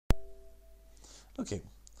Okay,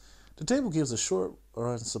 the table gives a short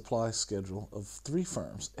run supply schedule of three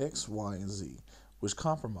firms, X, Y, and Z, which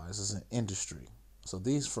compromises an industry. So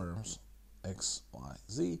these firms, X, Y,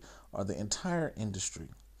 Z, are the entire industry.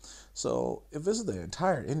 So if this is the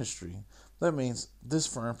entire industry, that means this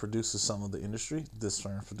firm produces some of the industry, this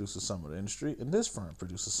firm produces some of the industry, and this firm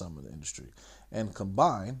produces some of the industry. And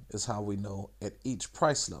combined is how we know at each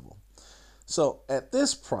price level. So at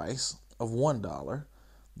this price of $1,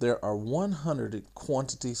 there are 100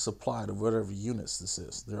 quantity supplied of whatever units this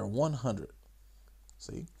is. There are 100.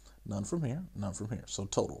 See, none from here, none from here. So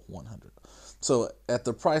total 100. So at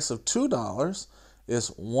the price of $2 is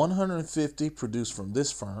 150 produced from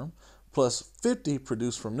this firm plus 50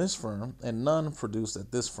 produced from this firm and none produced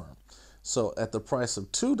at this firm. So at the price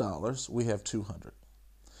of $2, we have 200.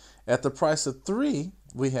 At the price of 3,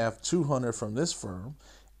 we have 200 from this firm,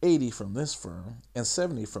 80 from this firm, and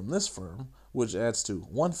 70 from this firm, which adds to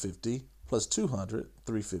 150 plus 200,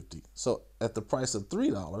 350. So at the price of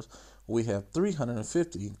 $3, we have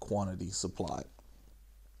 350 quantity supplied.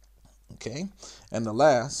 Okay, and the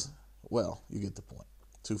last, well, you get the point.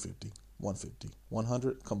 250, 150,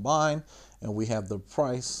 100 combined, and we have the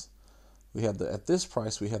price. We have at this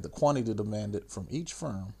price, we have the quantity demanded from each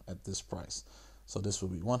firm at this price. So this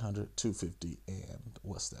would be 100, 250, and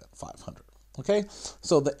what's that? 500. Okay,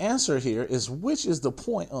 so the answer here is which is a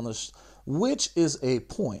point on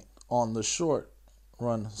the short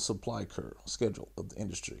run supply curve schedule of the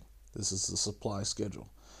industry. This is the supply schedule.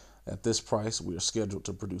 At this price, we are scheduled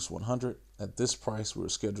to produce 100. At this price, we are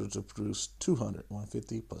scheduled to produce 200,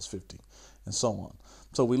 150 plus 50, and so on.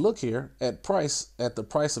 So we look here at the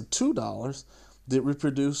price of $2. Did we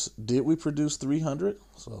produce 300?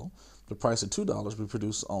 So the price of $2, we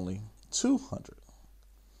produce only 200.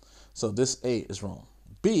 So this A is wrong.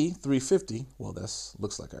 B, 350, well, that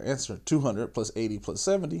looks like our answer. 200 plus 80 plus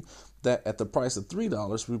 70, that at the price of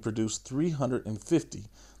 $3, we produce 350.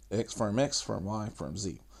 Firm X, firm Y, firm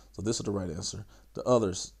Z. So this is the right answer. The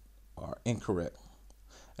others are incorrect.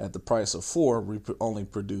 At the price of 4, we only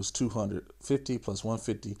produce 250 plus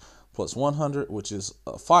 150 plus 100, which is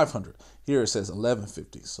 500. Here it says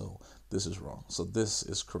 1150, so this is wrong. So this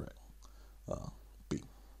is correct. B,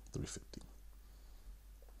 350.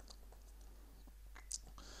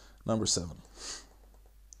 Number 7.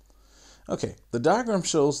 Okay, the diagram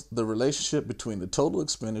shows the relationship between the total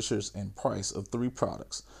expenditures and price of 3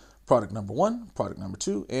 products. Product number 1, product number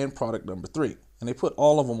 2, and product number 3. And they put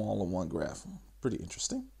all of them all in one graph. Pretty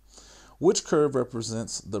interesting. Which curve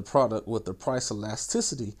represents the product with the price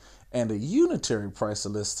elasticity and a unitary price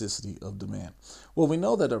elasticity of demand? Well, we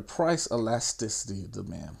know that the price elasticity of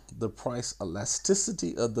demand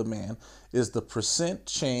is the percent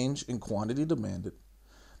change in quantity demanded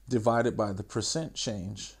divided by the percent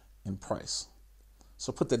change in price.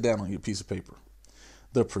 So put that down on your piece of paper.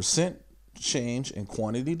 The percent change in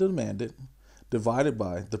quantity demanded divided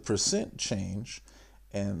by the percent change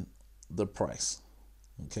in the price.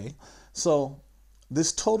 Okay, so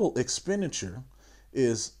this total expenditure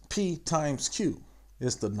is P times Q.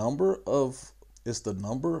 It's the number of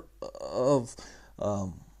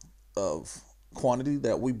quantity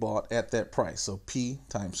that we bought at that price. So P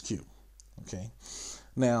times Q. Okay,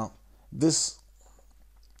 now this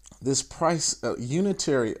price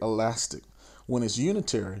unitary elastic. When it's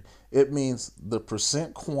unitary, it means the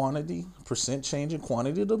percent change in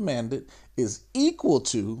quantity demanded is equal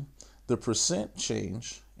to the percent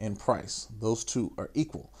change in price. Those two are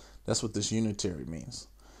equal. That's what this unitary means.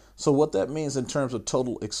 So what that means in terms of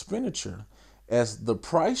total expenditure, as the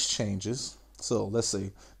price changes, so let's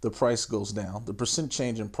say the price goes down, the percent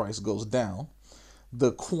change in price goes down,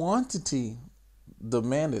 the quantity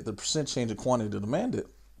demanded, the percent change in quantity demanded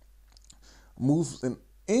moves and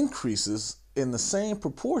increases in the same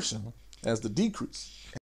proportion as the decrease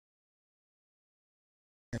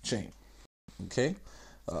change. Okay.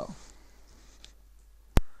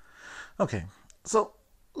 Okay. So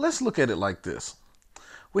let's look at it like this.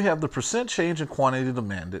 We have the percent change in quantity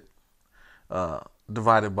demanded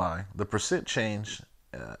divided by the percent change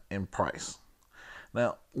in price.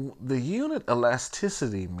 Now, the unit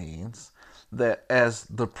elasticity means that as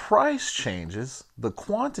the price changes, the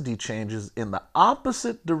quantity changes in the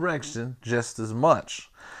opposite direction just as much.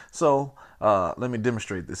 So let me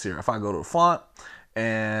demonstrate this here. If I go to a font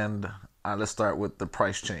and let's start with the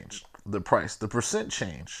price change. The percent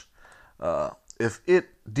change. If it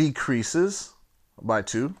decreases by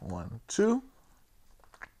 2, 1, 2,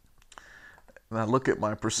 and I look at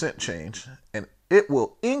my percent change, and it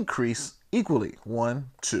will increase equally, 1,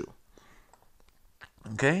 2.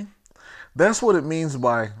 Okay? That's what it means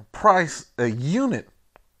by price, a unit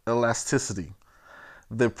elasticity.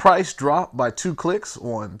 the price dropped by 2 clicks,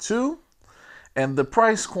 1, 2, and the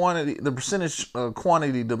price quantity, the percentage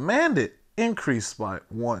quantity demanded increased by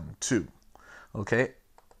 1, 2. Okay,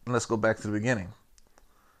 let's go back to the beginning.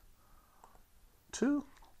 2.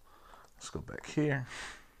 Let's go back here.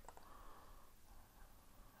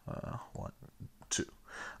 1, 2.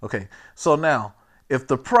 Okay, so now if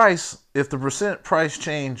the percent price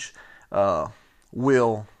change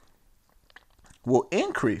will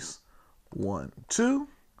increase 1, 2,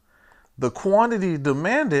 the quantity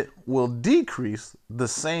demanded will decrease the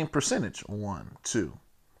same percentage 1, 2.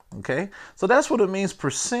 Okay, so that's what it means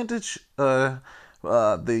percentage, the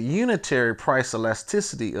unitary price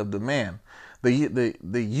elasticity of demand.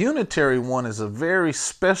 The unitary one is a very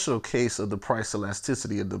special case of the price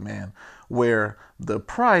elasticity of demand, where the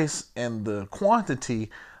price and the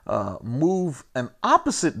quantity move in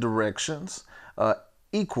opposite directions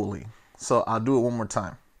equally. So I'll do it one more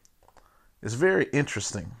time. It's very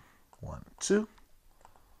interesting. 1, 2.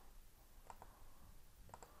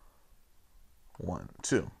 1,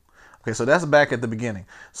 2. Okay, so that's back at the beginning.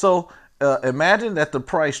 So imagine that the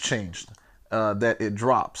price changed, that it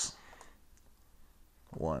drops.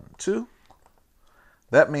 1, 2.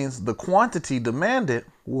 That means the quantity demanded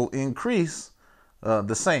will increase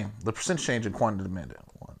the same. The percent change in quantity demanded.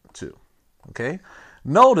 1, 2. Okay.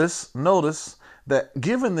 Notice that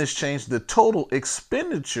given this change, the total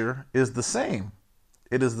expenditure is the same.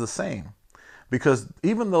 It is the same, because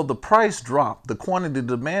even though the price dropped, the quantity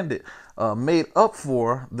demanded made up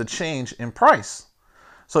for the change in price.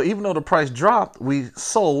 So even though the price dropped, we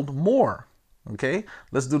sold more. Okay,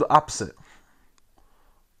 let's do the opposite.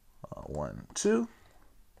 1, 2.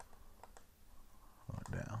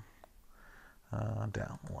 Down.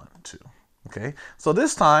 1, 2. Okay, so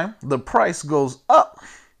this time the price goes up.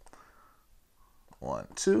 1,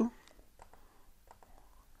 2.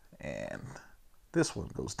 And this one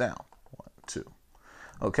goes down. 1, 2.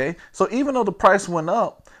 Okay, so even though the price went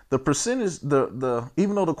up, the percentage,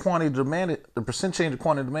 even though the quantity demanded, the percent change of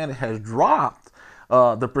quantity demanded has dropped,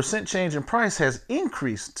 the percent change in price has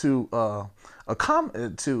increased to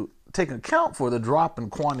take account for the drop in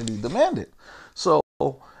quantity demanded. So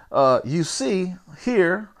you see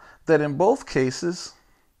here that in both cases,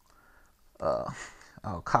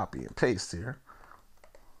 I'll copy and paste here.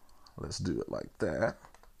 Let's do it like that.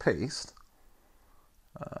 Paste.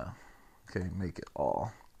 Okay, make it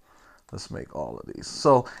all. Let's make all of these.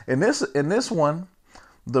 So in this one,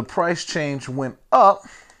 the price change went up.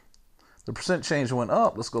 The percent change went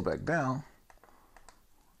up. Let's go back down.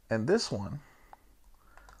 And this one,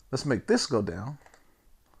 let's make this go down.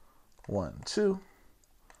 1, 2.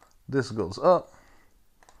 This goes up.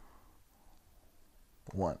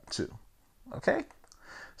 1, 2. Okay.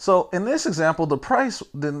 So in this example,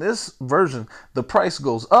 in this version, the price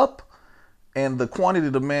goes up and the quantity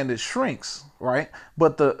demanded shrinks, right?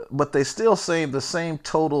 But they still save the same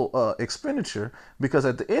total expenditure, because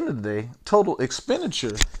at the end of the day, total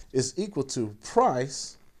expenditure is equal to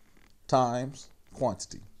price times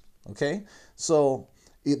quantity. Okay, so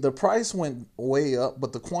the price went way up,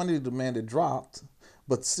 but the quantity demanded dropped,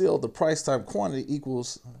 but still the price times quantity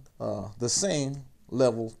equals the same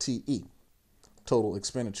level TE, total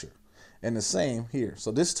expenditure. And the same here.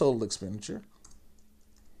 So this total expenditure,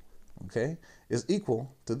 okay, is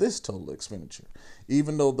equal to this total expenditure.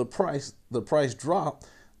 Even though the price dropped,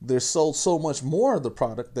 they're sold so much more of the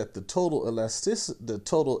product that the total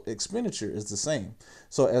total expenditure is the same.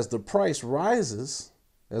 So as the price rises,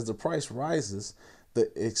 the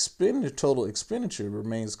total expenditure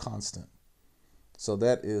remains constant. So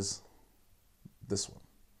that is this one.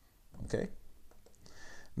 Okay.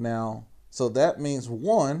 Now, so that means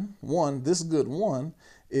this good one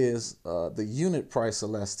is the unit price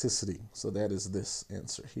elasticity. So that is this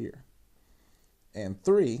answer here. And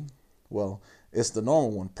 3, well, it's the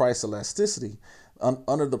normal one, price elasticity.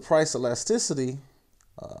 Under the price elasticity,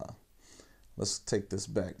 let's take this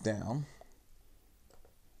back down.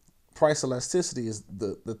 Price elasticity is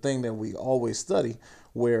the thing that we always study,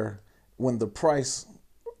 where when the price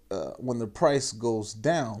goes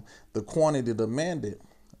down, the quantity demanded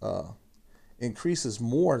increases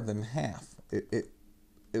more than half. It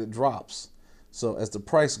drops. So as the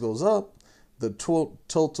price goes up, the total.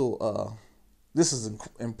 This is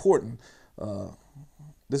important.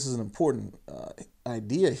 This is an important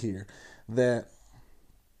idea here, that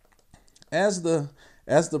as the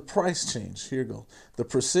price change, here you go, the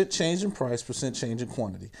percent change in price, percent change in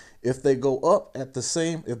quantity. If they go up at the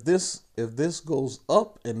same, if this goes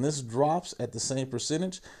up and this drops at the same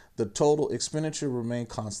percentage, the total expenditure remain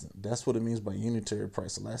constant. That's what it means by unitary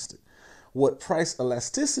price elastic. What price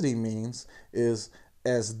elasticity means is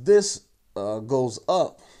as this goes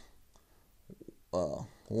up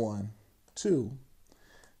 1, 2,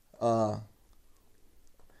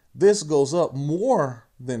 this goes up more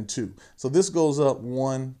than 2. So this goes up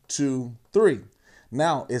 1, 2, 3.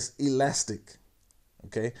 Now it's elastic.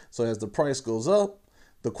 Okay, so as the price goes up,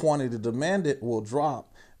 the quantity demanded will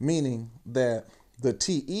drop, meaning that the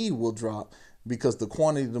TE will drop because the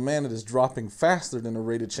quantity demanded is dropping faster than the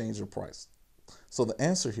rate of change of price. So the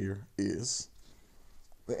answer here is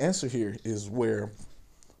where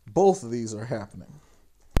both of these are happening.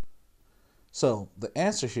 So the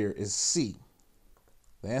answer here is C.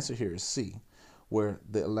 The answer here is C, where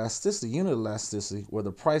the elasticity, unit elasticity, where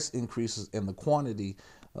the price increases and the quantity,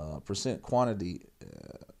 percent quantity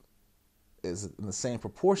is in the same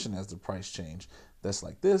proportion as the price change. That's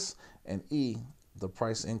like this. And E, the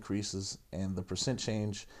price increases and the percent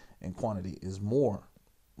change in quantity is more,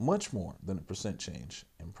 much more than the percent change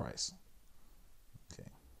in price. Okay.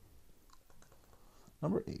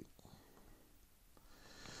 Number 8.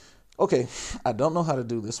 Okay, I don't know how to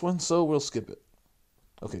do this one, so we'll skip it.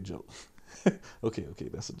 Okay, joke. okay,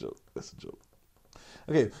 that's a joke. That's a joke.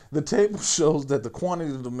 Okay, the table shows that the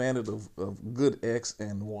quantity demanded of good X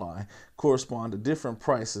and Y correspond to different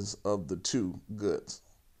prices of the two goods.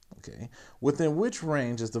 Okay, within which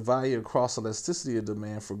range is the value of cross elasticity of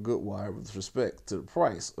demand for good Y with respect to the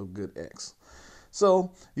price of good X?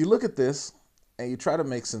 So you look at this and you try to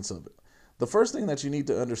make sense of it. The first thing that you need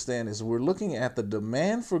to understand is we're looking at the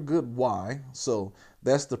demand for good Y. So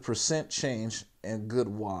that's the percent change in good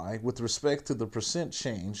Y with respect to the percent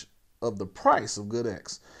change of the price of good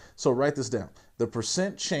X. So write this down. The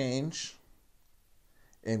percent change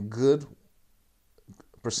in the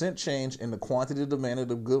quantity demanded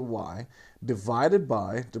of good Y divided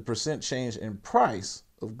by the percent change in price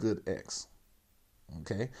of good X.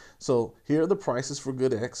 Okay, so here are the prices for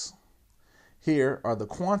good X. Here are the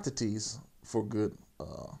quantities for good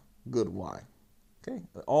Y. Okay,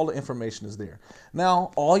 all the information is there.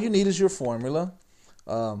 Now, all you need is your formula.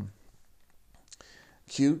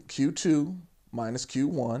 Q2 minus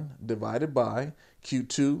Q1 divided by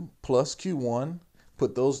Q2 plus Q1.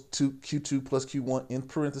 Put those two Q2 plus Q1 in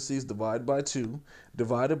parentheses, divided by 2,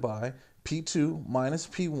 divided by P2 minus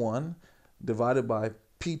P1 divided by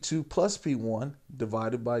P2 plus P1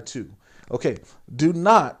 divided by 2. Okay, do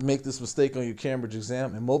not make this mistake on your Cambridge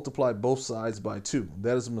exam and multiply both sides by 2.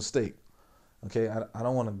 That is a mistake. Okay, I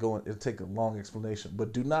don't want to go, it'll take a long explanation,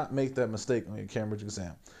 but do not make that mistake on your Cambridge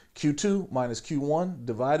exam. Q2 minus Q1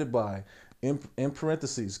 divided by, in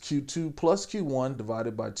parentheses, Q2 plus Q1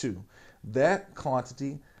 divided by 2. That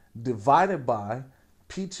quantity divided by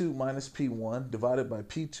P2 minus P1 divided by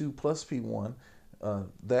P2 plus P1,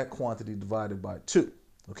 that quantity divided by 2.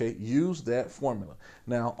 Okay, use that formula.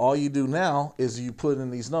 Now, all you do now is you put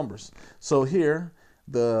in these numbers. So here,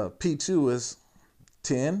 the P2 is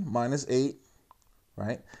 10 minus 8,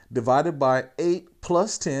 right? Divided by 8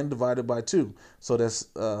 plus 10 divided by 2. So that's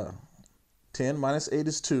 10 minus 8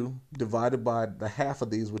 is 2 divided by the half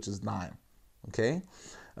of these, which is 9. Okay?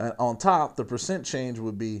 On top, the percent change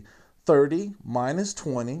would be 30 minus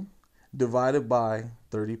 20 divided by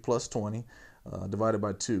 30 plus 20 divided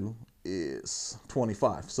by 2 is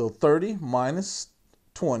 25. So 30 minus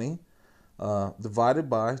 20 divided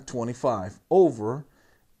by 25 over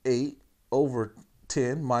 8 over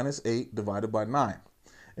 10 minus 8 divided by 9.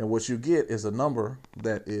 And what you get is a number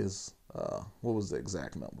that is, what was the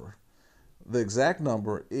exact number? The exact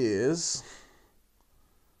number is,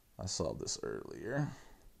 I saw this earlier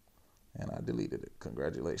and I deleted it.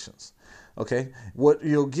 Congratulations. Okay, what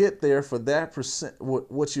you'll get there for that percent,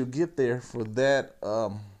 what you get there for that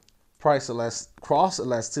cross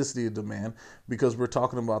elasticity of demand, because we're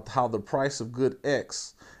talking about how the price of good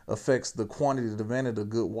X affects the quantity demanded of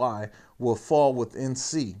good Y, will fall within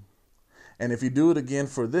C. And if you do it again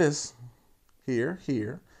for this, here,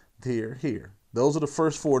 those are the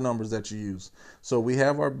first 4 numbers that you use. So we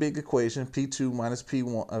have our big equation, P2 minus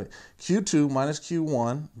P1, Q2 minus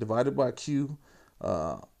Q1 divided by Q2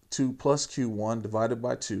 plus Q1 divided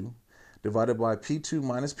by 2, divided by P2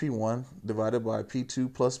 minus P1 divided by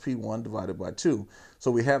P2 plus P1 divided by 2.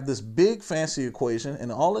 So we have this big fancy equation,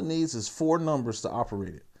 and all it needs is 4 numbers to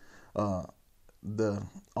operate it. All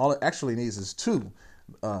it actually needs is 2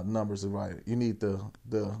 numbers to write it. You need the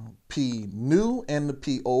P new and the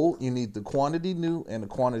P old. You need the quantity new and the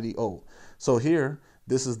quantity old. So here,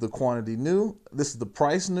 this is the quantity new, this is the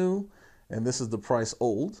price new, and this is the price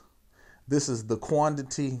old. This is the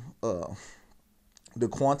quantity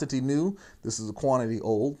new, this is the quantity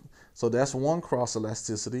old. So that's one cross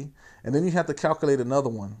elasticity. And then you have to calculate another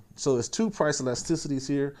one. So there's 2 price elasticities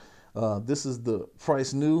here. This is the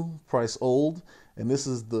price new, price old, and this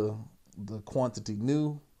is the the quantity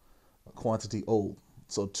new, quantity old.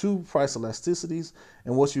 So two price elasticities.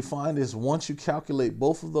 And what you find is once you calculate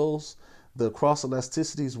both of those, the cross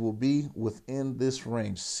elasticities will be within this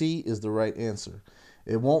range. C is the right answer.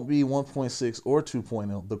 It won't be 1.6 or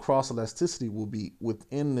 2.0. The cross elasticity will be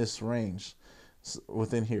within this range,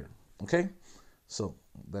 within here. Okay? So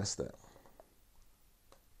that's that.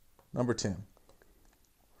 Number 10.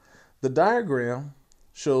 The diagram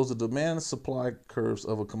shows the demand and supply curves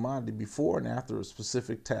of a commodity before and after a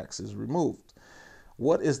specific tax is removed.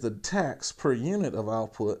 What is the tax per unit of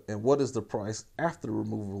output and what is the price after the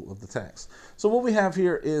removal of the tax? So what we have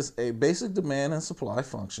here is a basic demand and supply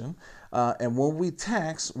function. And when we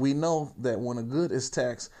tax, we know that when a good is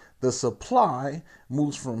taxed, the supply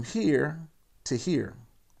moves from here to here,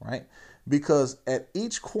 right? Because at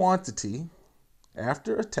each quantity,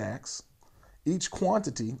 after a tax, each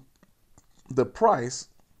quantity, the price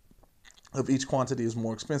of each quantity is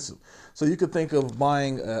more expensive. So you could think of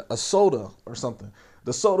buying a soda or something.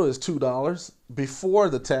 The soda is $2. Before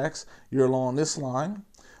the tax, you're along this line.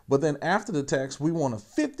 But then after the tax, we want a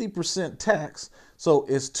 50% tax. So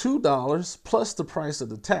it's $2 plus the price of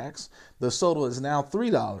the tax. The soda is now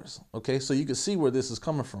 $3. Okay, so you can see where this is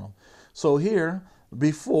coming from. So here,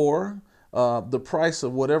 before the price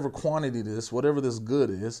of whatever quantity this, whatever this good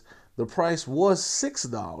is, the price was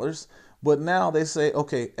 $6. But now they say,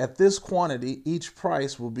 okay, at this quantity, each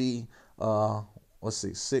price will be, let's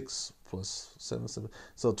see, 6 plus 7,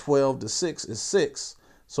 so 12 to 6 is 6.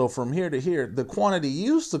 So from here to here, the quantity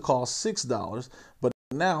used to cost $6, but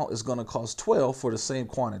now it's going to cost 12 for the same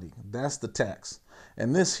quantity. That's the tax.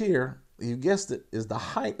 And this here, you guessed it, is the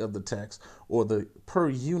height of the tax or the per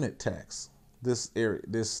unit tax. This area,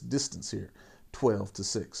 this distance here, 12 to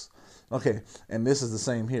 6. Okay, and this is the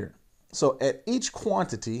same here. So at each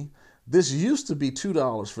quantity, this used to be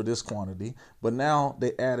 $2 for this quantity, but now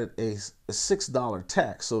they added a $6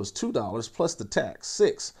 tax. So it's $2 plus the tax,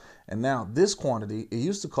 6. And now this quantity, it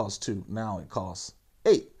used to cost 2. Now it costs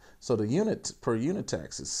 8. So the unit per unit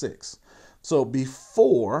tax is 6. So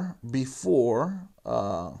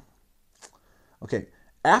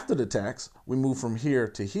after the tax, we move from here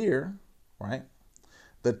to here, right?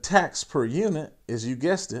 The tax per unit is, you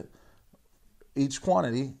guessed it, each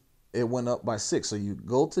quantity, it went up by 6. So you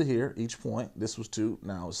go to here, each point, this was 2,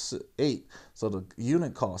 now it's 8. So the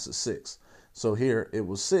unit cost is 6. So here it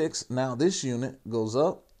was 6. Now this unit goes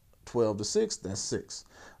up 12 to 6, that's 6.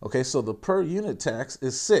 Okay, so the per unit tax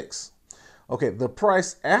is 6. Okay, the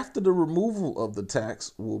price after the removal of the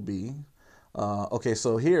tax will be, okay,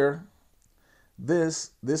 so here,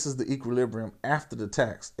 this is the equilibrium after the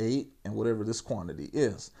tax, 8 and whatever this quantity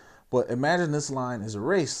is. But imagine this line is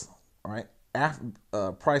erased, all right?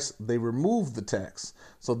 After price, they remove the tax.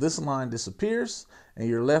 So this line disappears and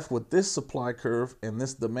you're left with this supply curve and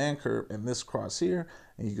this demand curve and this cross here.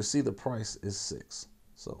 And you can see the price is 6.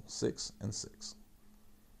 So 6 and 6.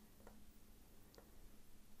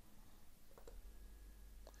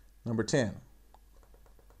 Number 10.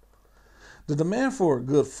 The demand for a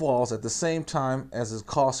good falls at the same time as its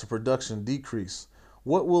cost of production decrease.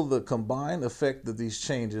 What will the combined effect of these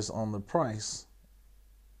changes on the price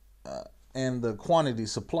and the quantity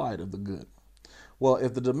supplied of the good? Well,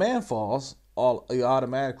 if the demand falls, you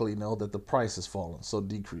automatically know that the price has fallen, so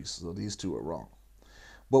decrease. So these two are wrong.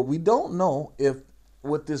 But we don't know if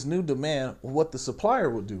with this new demand, what the supplier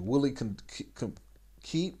will do. Will he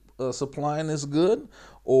keep supplying this good,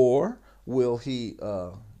 or will he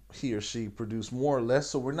or she produce more or less?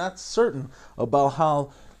 So we're not certain about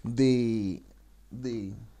how the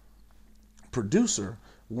producer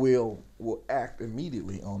will act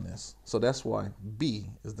immediately on this. So that's why B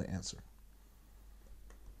is the answer.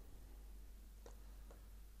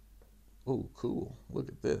 Oh, cool. Look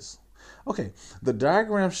at this. Okay, the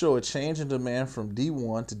diagrams show a change in demand from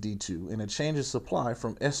D1 to D2 and a change in supply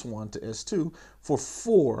from S1 to S2 for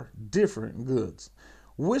 4 different goods.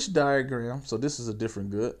 Which diagram, so this is a different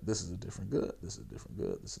good, this is a different good, this is a different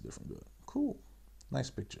good, this is a different good. Cool. Nice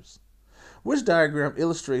pictures. Which diagram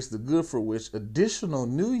illustrates the good for which additional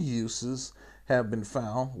new uses have been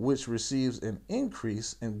found, which receives an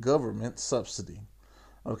increase in government subsidy?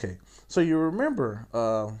 Okay, so you remember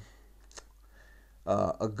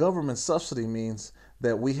a government subsidy means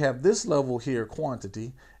that we have this level here,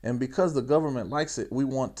 quantity, and because the government likes it, we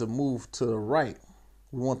want to move to the right.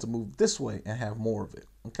 We want to move this way and have more of it,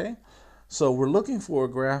 okay? So we're looking for a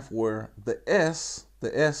graph where the S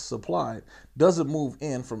supplied doesn't move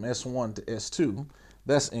in from S1 to S2.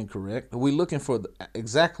 That's incorrect. We're looking for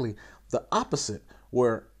exactly the opposite,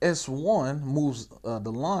 where S1 moves,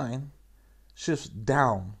 the line shifts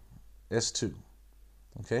down S2.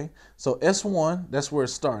 Okay, so S1, that's where it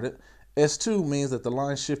started. S2 means that the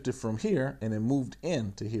line shifted from here and it moved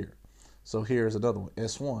in to here. So here's another one,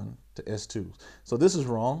 S1 to S2. So this is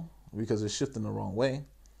wrong because it's shifting the wrong way.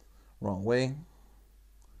 Wrong way.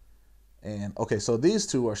 And okay, so these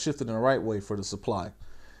two are shifted in the right way for the supply.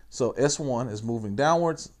 So S1 is moving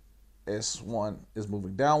downwards, S1 is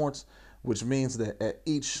moving downwards, which means that at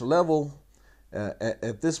each level,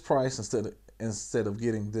 at this price, instead of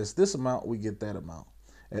getting this amount, we get that amount.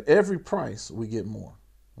 At every price, we get more.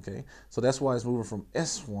 Okay, so that's why it's moving from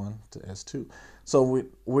S1 to S2. So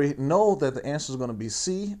we know that the answer is going to be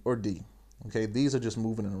C or D. Okay, these are just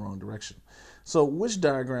moving in the wrong direction. So which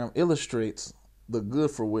diagram illustrates the good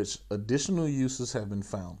for which additional uses have been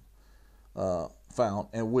found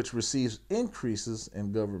and which receives increases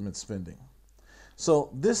in government spending?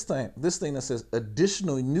 So this thing that says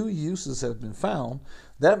additional new uses have been found,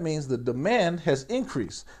 that means the demand has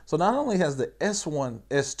increased. So not only has the S1,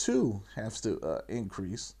 S2 has to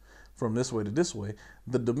increase from this way to this way,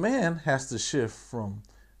 the demand has to shift from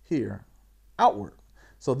here outward.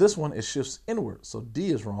 So this one, it shifts inward. So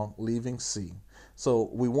D is wrong, leaving C.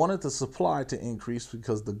 So we wanted the supply to increase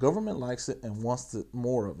because the government likes it and wants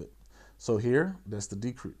more of it. So here, that's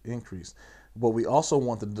the increase. But we also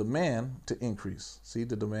want the demand to increase. See,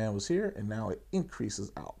 the demand was here, and now it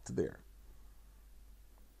increases out to there.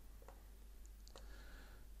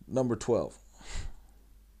 Number 12.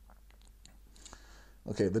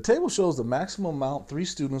 Okay, the table shows the maximum amount 3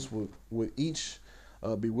 students would each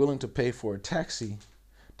be willing to pay for a taxi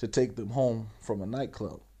to take them home from a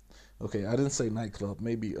nightclub. Okay, I didn't say nightclub,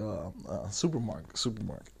 maybe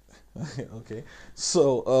supermarket. Okay,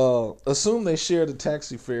 so assume they share the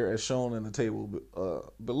taxi fare as shown in the table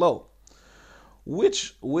below,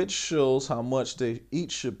 which shows how much they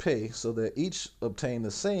each should pay so that each obtain the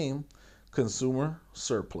same consumer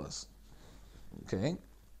surplus. Okay,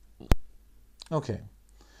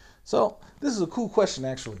 so this is a cool question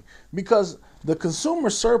actually, because the consumer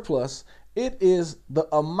surplus, it is the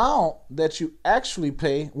amount that you actually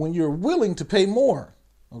pay when you're willing to pay more.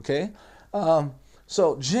 Okay.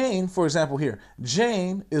 So Jane, for example here,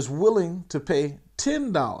 Jane is willing to pay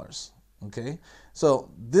 $10. Okay. So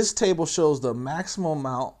this table shows the maximum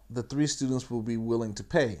amount the 3 students will be willing to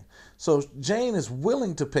pay. So Jane is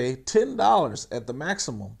willing to pay $10 at the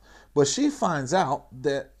maximum, but she finds out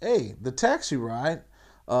that, hey, the taxi ride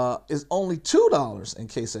is only $2 in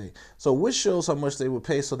case A. So which shows how much they would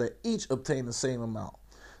pay so that each obtain the same amount.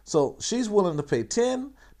 So she's willing to pay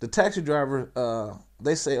 10. The taxi driver,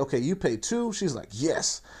 they say, okay, you pay 2. She's like,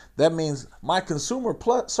 yes. That means my consumer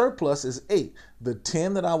surplus is 8. The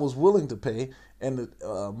 10 that I was willing to pay and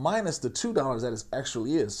the, minus the $2 that it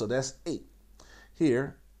actually is. So that's 8.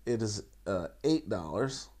 Here it is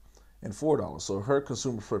 $8 and $4. So her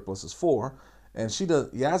consumer surplus is 4. And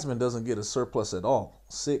Yasmin doesn't get a surplus at all.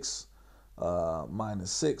 6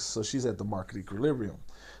 minus 6, so she's at the market equilibrium.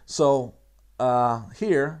 So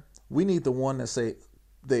here we need the one that say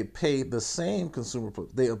they pay the same consumer,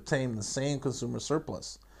 they obtain the same consumer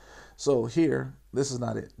surplus. So here, this is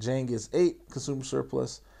not it. Jane gets 8 consumer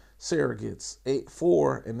surplus, Sarah gets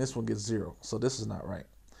 4, and this one gets 0. So this is not right.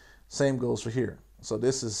 Same goes for here. So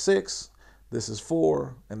this is 6, this is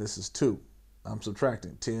 4, and this is 2. I'm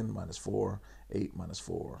subtracting 10 minus 4, 8 minus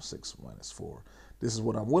 4, 6 minus 4. This is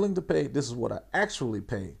what I'm willing to pay. This is what I actually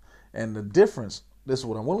pay. And the difference, this is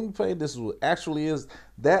what I'm willing to pay. This is what actually is.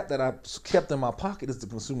 That I kept in my pocket is the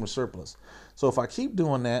consumer surplus. So if I keep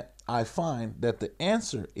doing that, I find that the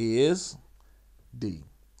answer is D,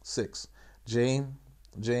 6. Jane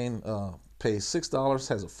pays $6,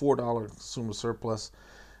 has a $4 consumer surplus.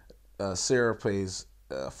 Sarah pays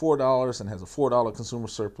 $4 and has a $4 consumer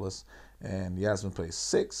surplus. And Yasmin pays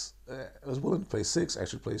 6, was willing to pay 6,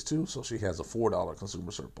 actually pays 2, so she has a $4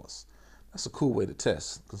 consumer surplus. That's a cool way to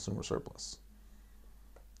test consumer surplus.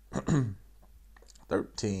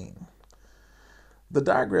 13. The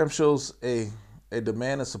diagram shows a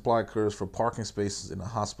demand and supply curves for parking spaces in a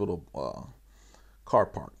hospital car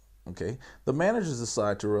park. Okay, the managers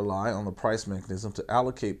decide to rely on the price mechanism to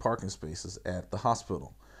allocate parking spaces at the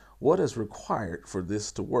hospital. What is required for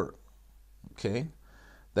this to work? Okay.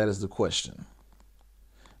 That is the question.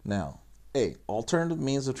 Now, A, alternative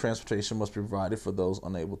means of transportation must be provided for those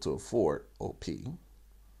unable to afford OP.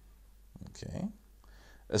 Okay.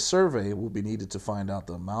 A survey will be needed to find out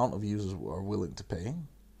the amount of users who are willing to pay.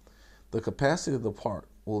 The capacity of the park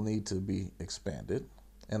will need to be expanded,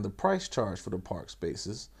 and the price charged for the park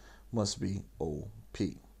spaces must be OP.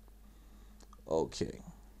 Okay.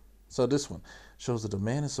 So this one shows the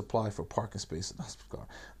demand and supply for parking spaces in the hospital car.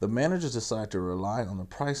 The managers decide to rely on the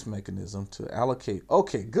price mechanism to allocate.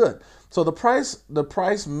 Okay, good. So the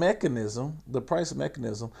price mechanism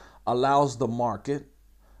allows the market,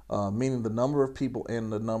 meaning the number of people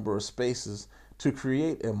and the number of spaces, to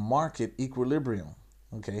create a market equilibrium.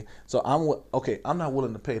 Okay, so I'm not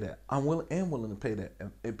willing to pay that. I'm willing to pay that.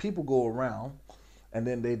 And people go around, and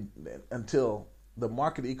then until the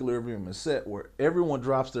market equilibrium is set, where everyone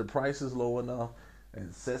drops their prices low enough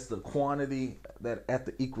and sets the quantity that at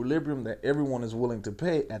the equilibrium that everyone is willing to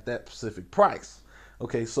pay at that specific price.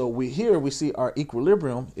 Okay, so we see our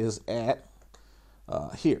equilibrium is at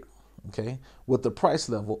here, okay, with the price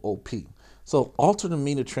level OP. So alternate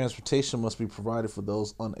means of transportation must be provided for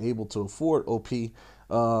those unable to afford OP.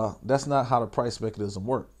 That's not how the price mechanism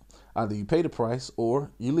works. Either you pay the price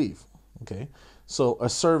or you leave. Okay, so a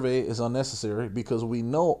survey is unnecessary because we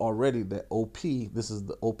know already that OP is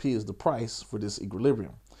the price for this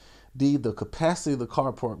equilibrium. D, the capacity of the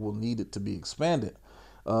car park will need it to be expanded.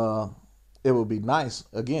 It would be nice,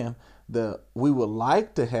 again, that we would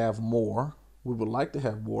like to have more. We would like to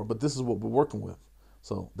have more, but this is what we're working with.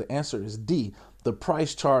 So the answer is D. The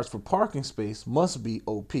price charged for parking space must be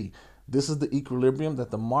OP. This is the equilibrium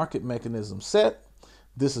that the market mechanism set.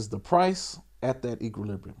 This is the price at that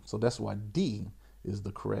equilibrium. So that's why D is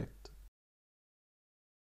the correct